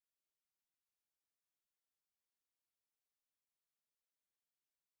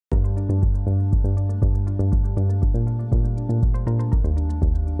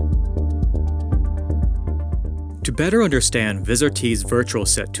To better understand Vizrt's virtual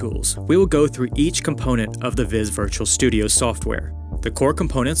set tools, we will go through each component of the Viz Virtual Studio software. The core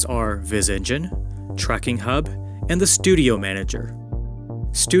components are Viz Engine, Tracking Hub, and the Studio Manager.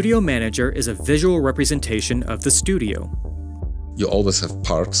 Studio Manager is a visual representation of the studio. You always have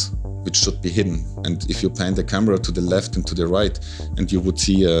parts which should be hidden, and if you pan the camera to the left and to the right and you would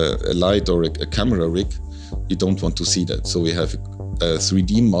see a light or a camera rig, you don't want to see that. So we have a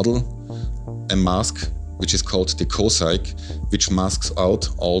 3D model, a mask, which is called the cosike, which masks out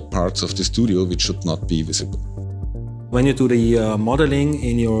all parts of the studio which should not be visible. When you do the modeling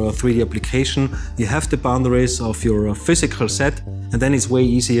in your 3D application, you have the boundaries of your physical set, and then it's way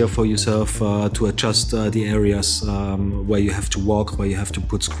easier for yourself to adjust the areas where you have to walk, where you have to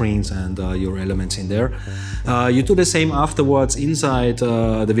put screens and your elements in there. You do the same afterwards inside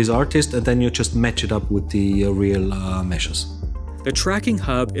the Vizrt, and then you just match it up with the real meshes. The Tracking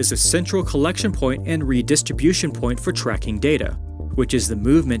Hub is a central collection point and redistribution point for tracking data, which is the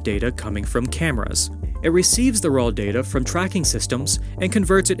movement data coming from cameras. It receives the raw data from tracking systems and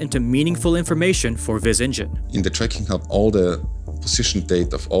converts it into meaningful information for Viz Engine. In the Tracking Hub, all the position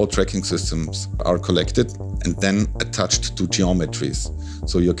data of all tracking systems are collected and then attached to geometries.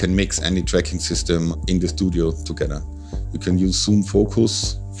 So you can mix any tracking system in the studio together. You can use zoom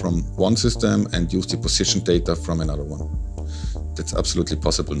focus from one system and use the position data from another one. That's absolutely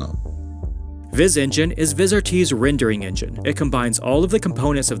possible now. Viz Engine is Vizrt's rendering engine. It combines all of the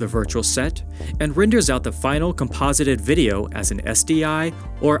components of the virtual set and renders out the final composited video as an SDI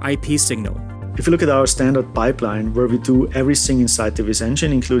or IP signal. If you look at our standard pipeline, where we do everything inside the Viz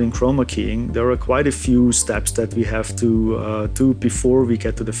Engine, including chroma keying, there are quite a few steps that we have to do before we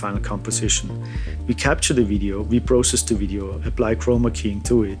get to the final composition. We capture the video, we process the video, apply chroma keying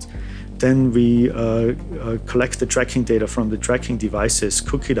to it. Then we collect the tracking data from the tracking devices,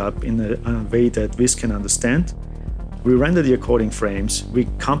 cook it up in a way that Viz can understand. We render the according frames, we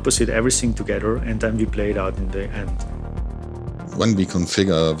composite everything together, and then we play it out in the end. When we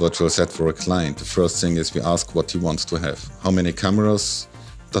configure a virtual set for a client, the first thing is we ask what he wants to have. How many cameras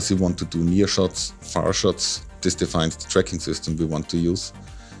does he want to do, near shots, far shots? This defines the tracking system we want to use.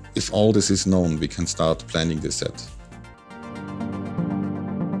 If all this is known, we can start planning the set.